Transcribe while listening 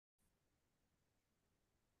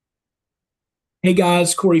Hey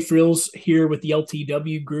guys, Corey Freels here with the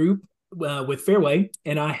LTW group with Fairway,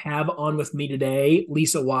 and I have on with me today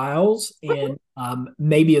Lisa Wiles and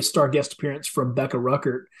maybe a star guest appearance from Bekah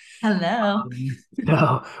Ruckart. Hello.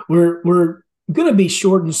 No, we're going to be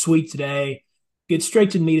short and sweet today. Get straight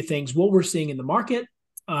to the meat of things. What we're seeing in the market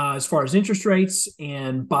as far as interest rates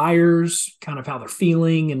and buyers, kind of how they're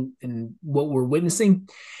feeling and what we're witnessing.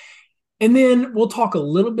 And then we'll talk a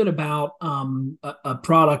little bit about a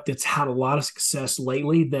product that's had a lot of success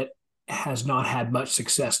lately that has not had much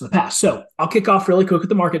success in the past. So I'll kick off really quick with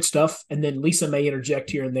the market stuff, and then Lisa may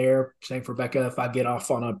interject here and there. Same for Bekah if I get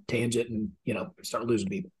off on a tangent and start losing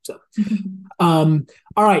people. So, all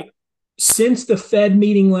right. Since the Fed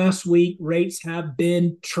meeting last week, rates have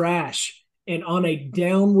been trash and on a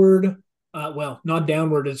downward. Well, not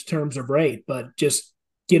downward in terms of rate, but just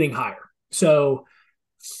getting higher. So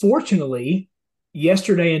fortunately,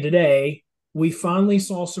 yesterday and today, we finally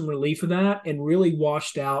saw some relief of that and really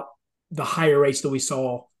washed out the higher rates that we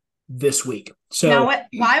saw this week. Now, So,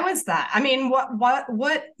 why was that? I mean,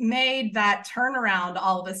 what made that turnaround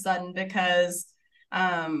all of a sudden? Because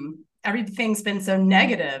everything's been so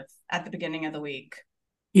negative at the beginning of the week.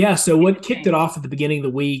 yeah, so what kicked it off at the beginning of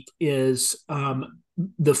the week is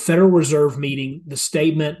the Federal Reserve meeting. The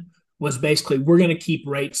statement was basically, we're going to keep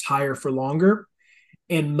rates higher for longer.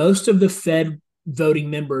 And most of the Fed voting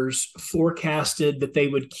members forecasted that they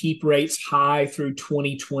would keep rates high through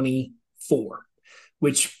 2024,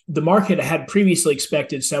 which the market had previously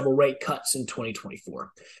expected several rate cuts in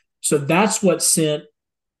 2024. So that's what sent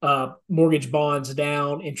mortgage bonds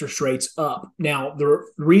down, interest rates up. Now, the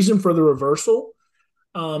reason for the reversal,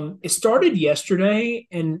 it started yesterday,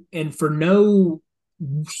 and for no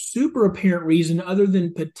super apparent reason other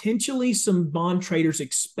than potentially some bond traders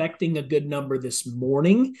expecting a good number this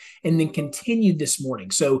morning and then continued this morning.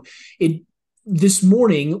 So this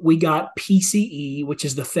morning we got PCE, which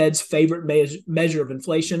is the Fed's favorite measure of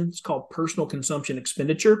inflation. It's called personal consumption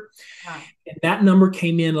expenditure. Wow. And that number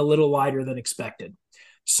came in a little lighter than expected.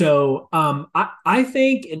 So I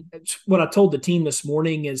think, and what I told the team this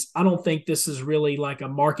morning is, I don't think this is really like a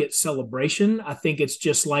market celebration. I think it's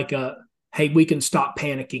just like hey, we can stop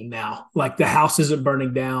panicking now. Like the house isn't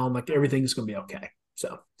burning down. Like everything's going to be okay.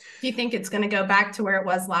 So, Do you think it's going to go back to where it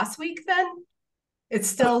was last week then? It's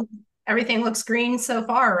still, everything looks green so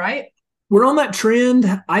far, right? we're on that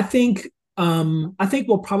trend. I think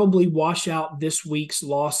we'll probably wash out this week's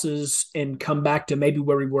losses and come back to maybe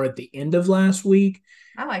where we were at the end of last week.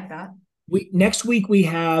 I like that. Next week we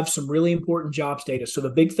have some really important jobs data. So the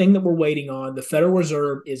big thing that we're waiting on, the Federal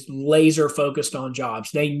Reserve is laser focused on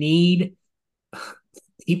jobs. They need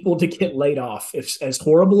people to get laid off. If, as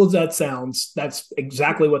horrible as that sounds, that's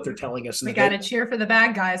exactly what they're telling us. We got to cheer for the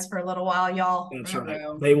bad guys for a little while, y'all. That's right.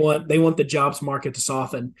 They want the jobs market to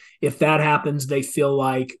soften. If that happens, they feel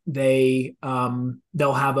like they'll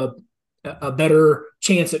have a better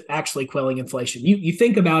chance at actually quelling inflation. You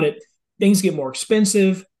think about it, things get more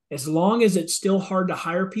expensive. As long as it's still hard to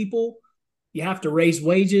hire people, you have to raise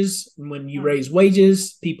wages. When you raise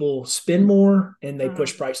wages, people spend more and they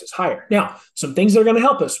push prices higher. Now, some things that are going to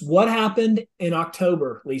help us. What happened in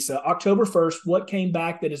October, Lisa? October 1st, what came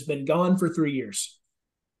back that has been gone for 3 years?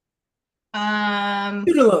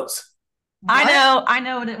 Student loans. I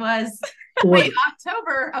know what it was. Wait,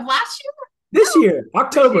 October of last year? This year,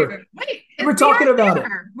 October. Wait, We're talking about it.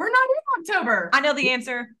 We're not in October. I know the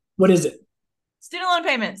answer. What is it? Student loan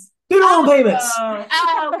payments. Student loan payments. Oh,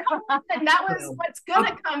 come on. That was what's going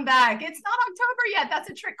to come back. It's not October yet. That's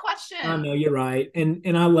a trick question. I know, you're right.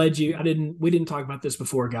 And I led you. We didn't talk about this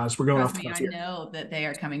before, guys. We're going off the I know that they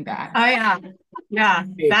are coming back. Oh, yeah. Yeah.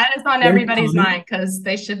 That is on everybody's mind because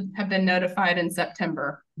they should have been notified in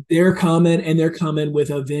September. They're coming, and they're coming with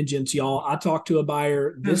a vengeance, y'all. I talked to a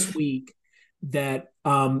buyer this week that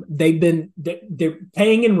they're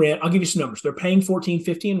paying in rent. I'll give you some numbers. They're paying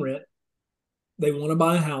 $1,450 in rent. They want to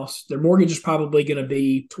buy a house. Their mortgage is probably going to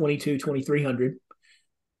be $2,200-$2,300.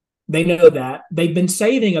 They know that. They've been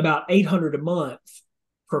saving about $800 a month,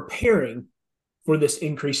 preparing for this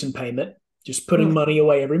increase in payment, just putting money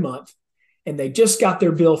away every month. And they just got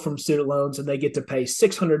their bill from student loans, and they get to pay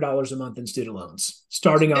 $600 a month in student loans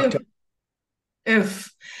starting October.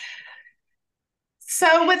 Oof.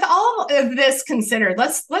 So with all of this considered,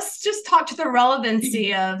 let's just talk to the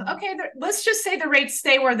relevancy of, okay, let's just say the rates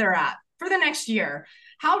stay where they're at for the next year.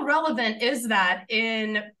 How relevant is that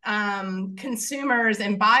in consumers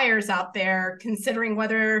and buyers out there considering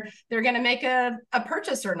whether they're going to make a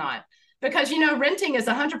purchase or not? Because, renting is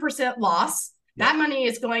 100% loss. That money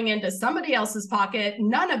is going into somebody else's pocket,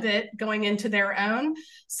 none of it going into their own.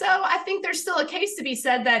 So I think there's still a case to be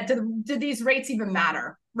said that do these rates even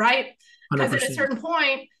matter, right? Because at a certain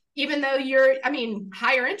point, even though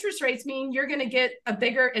higher interest rates mean you're going to get a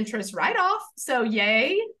bigger interest write-off. So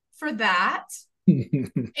yay for that.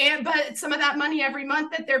 But some of that money every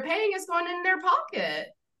month that they're paying is going in their pocket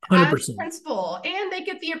 100%. as principal, and they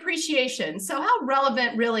get the appreciation. So how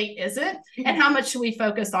relevant really is it? And how much should we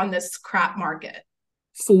focus on this crap market?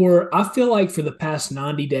 I feel like for the past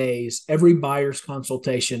 90 days, every buyer's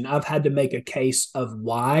consultation, I've had to make a case of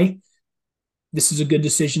why this is a good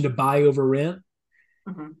decision to buy over rent.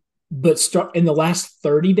 Mm-hmm. But start in the last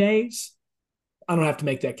 30 days, I don't have to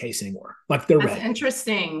make that case anymore. Like they're ready.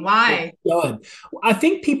 Interesting. Why? Done. I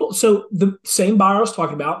think so the same buyer I was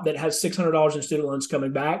talking about that has $600 in student loans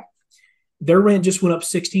coming back, their rent just went up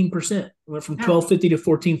 16%. Went from $1,250 to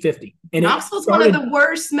 $1,450. And Knoxville's one of the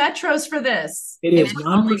worst metros for this. It is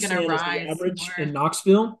 9% is the average in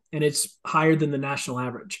Knoxville, and it's higher than the national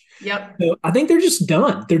average. Yep. So I think they're just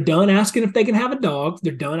done. They're done asking if they can have a dog.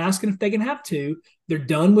 They're done asking if they can have two. They're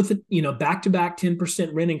done with back-to-back 10%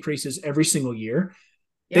 rent increases every single year.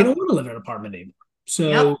 Yep. They don't want to live in an apartment anymore.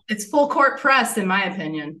 So it's full court press, in my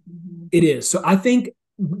opinion. It is. So I think,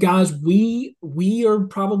 guys, we are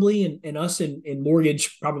probably, and us in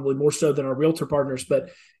mortgage, probably more so than our realtor partners,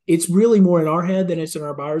 but it's really more in our head than it's in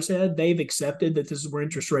our buyer's head. They've accepted that this is where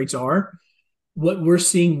interest rates are. What we're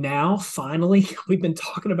seeing now, finally, we've been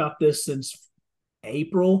talking about this since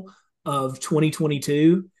April of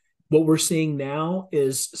 2022. What we're seeing now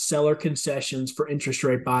is seller concessions for interest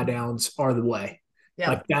rate buy downs are the way.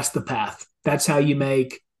 Yeah. Like that's the path. That's how you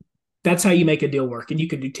make a deal work. And you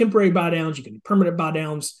can do temporary buy downs. You can do permanent buy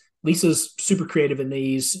downs. Lisa's super creative in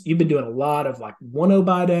these. You've been doing a lot of like 1-0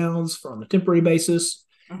 buy downs on a temporary basis.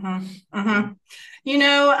 Mm-hmm. Mm-hmm.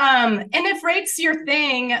 And if rate's your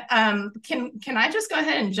thing, can I just go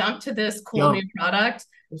ahead and jump to this cool new product?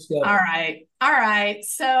 Let's go. All right.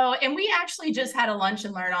 So, and we actually just had a lunch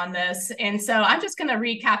and learn on this. And so I'm just going to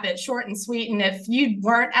recap it short and sweet. And if you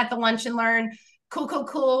weren't at the lunch and learn,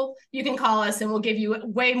 cool. You can call us and we'll give you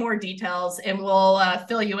way more details and we'll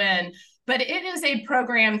fill you in. But it is a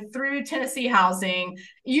program through Tennessee Housing.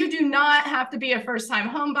 You do not have to be a first-time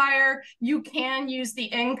home buyer. You can use the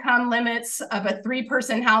income limits of a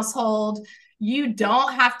 3-person household. You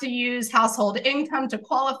don't have to use household income to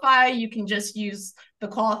qualify. You can just use the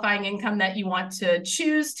qualifying income that you want to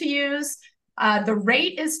choose to use. The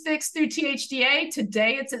rate is fixed through THDA.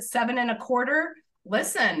 Today it's at 7.25%.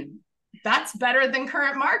 Listen, that's better than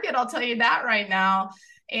current market. I'll tell you that right now.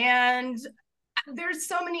 And there's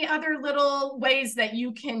so many other little ways that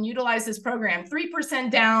you can utilize this program. 3%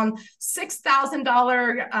 down,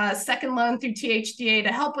 $6,000 second loan through THDA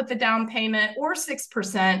to help with the down payment, or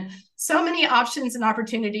 6%. So many options and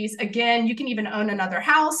opportunities. Again, you can even own another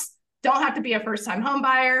house. Don't have to be a first-time home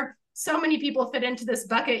buyer. So many people fit into this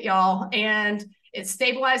bucket, y'all. And it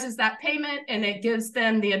stabilizes that payment and it gives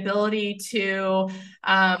them the ability to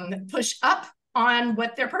push up on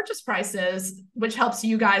what their purchase price is, which helps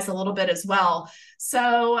you guys a little bit as well.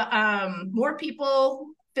 So more people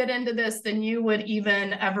fit into this than you would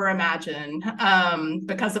even ever imagine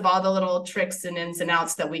because of all the little tricks and ins and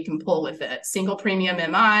outs that we can pull with it. Single premium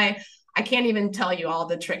MI. I can't even tell you all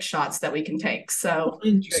the trick shots that we can take. So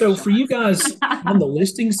for you guys on the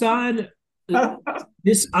listing side,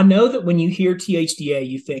 I know that when you hear THDA,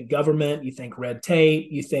 you think government, you think red tape,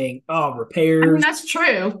 you think, repairs. I mean, that's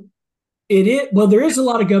true. It is. Well, there is a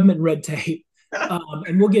lot of government red tape,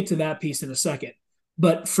 and we'll get to that piece in a second.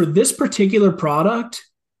 But for this particular product,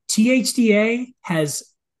 THDA has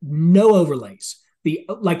no overlays.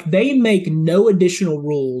 They make no additional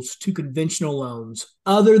rules to conventional loans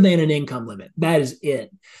other than an income limit. That is it.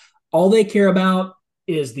 All they care about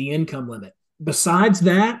is the income limit. Besides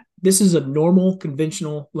that, this is a normal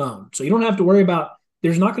conventional loan. So you don't have to worry about,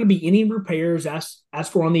 there's not going to be any repairs asked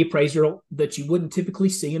for on the appraisal that you wouldn't typically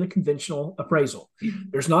see in a conventional appraisal. Mm-hmm.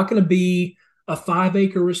 There's not going to be a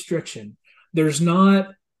 5-acre restriction. There's not,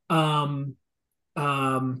 trying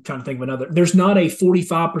to think of another, there's not a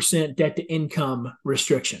 45% debt to income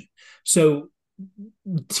restriction. So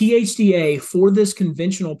THDA for this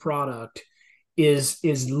conventional product is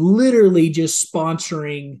literally just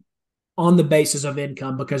sponsoring on the basis of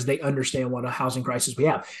income because they understand what a housing crisis we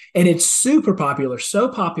have. And it's super popular, so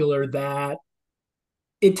popular that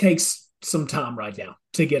it takes some time right now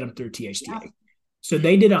to get them through THDA. Yeah. So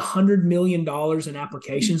they did $100 million in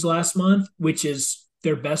applications last month, which is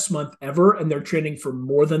their best month ever. And they're trending for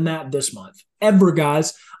more than that this month. Ever,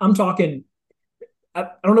 guys. I'm talking, I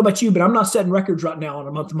don't know about you, but I'm not setting records right now on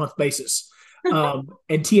a month-to-month basis. And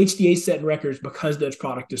THDA setting records because this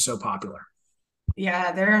product is so popular.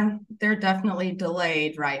 Yeah, they're definitely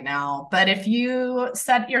delayed right now. But if you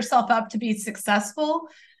set yourself up to be successful,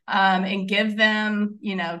 and give them,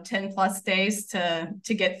 10 plus days to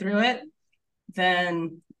get through it,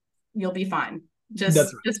 then you'll be fine.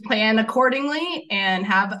 Just plan accordingly and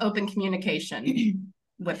have open communication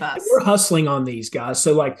with us. We're hustling on these guys.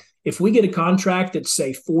 So like if we get a contract that's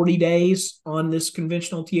say 40 days on this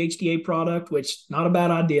conventional THDA product, which not a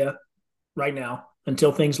bad idea right now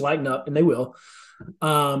until things lighten up, and they will.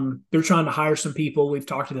 They're trying to hire some people. We've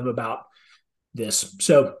talked to them about this.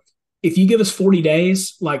 So if you give us 40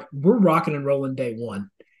 days, like we're rocking and rolling day one.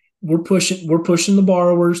 We're pushing the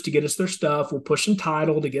borrowers to get us their stuff. We're pushing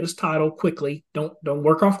title to get us title quickly. Don't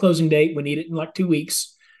work off closing date. We need it in like 2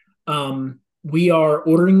 weeks. We are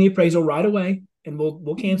ordering the appraisal right away, and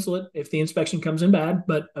we'll cancel it if the inspection comes in bad.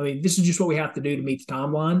 But I mean, this is just what we have to do to meet the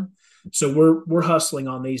timeline. So we're hustling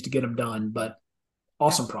on these to get them done. But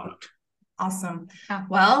awesome product. Awesome.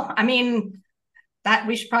 Well, I mean, that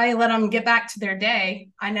we should probably let them get back to their day.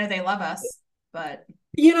 I know they love us, but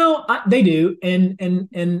they do, and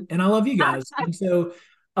I love you guys. And so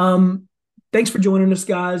thanks for joining us,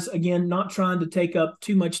 guys. Again, not trying to take up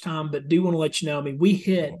too much time, but do want to let you know, I mean, we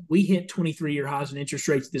hit 23-year highs in interest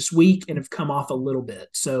rates this week and have come off a little bit.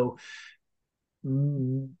 So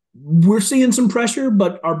we're seeing some pressure,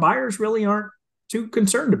 but our buyers really aren't too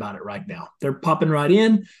concerned about it right now. They're popping right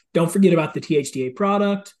in. Don't forget about the THDA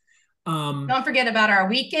product. Don't forget about our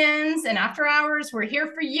weekends and after hours. We're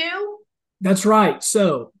here for you. That's right.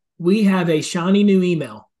 So we have a shiny new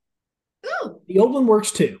email. Ooh. The old one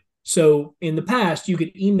works too. So in the past, you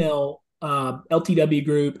could email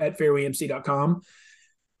ltwgroup@fairwaymc.com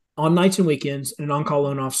on nights and weekends, and an on-call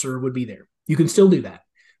loan officer would be there. You can still do that.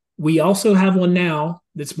 We also have one now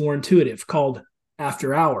that's more intuitive called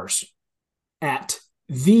After Hours at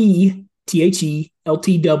the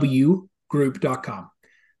THELTWgroup.com.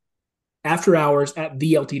 After Hours at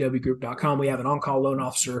the LTWgroup.com. We have an on-call loan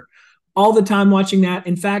officer all the time watching that.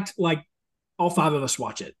 In fact, like all 5 of us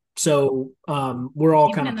watch it. So we're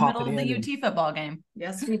all kind of popping in. In the middle of the UT football game.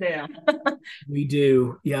 Yes, we do. We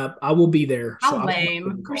do. Yeah, I will be there. How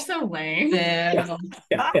lame. We're so lame. Yeah.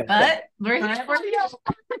 But we're here for you.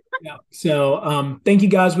 Yeah. So thank you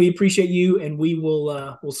guys. We appreciate you, and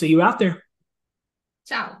we'll see you out there.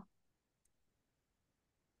 Ciao.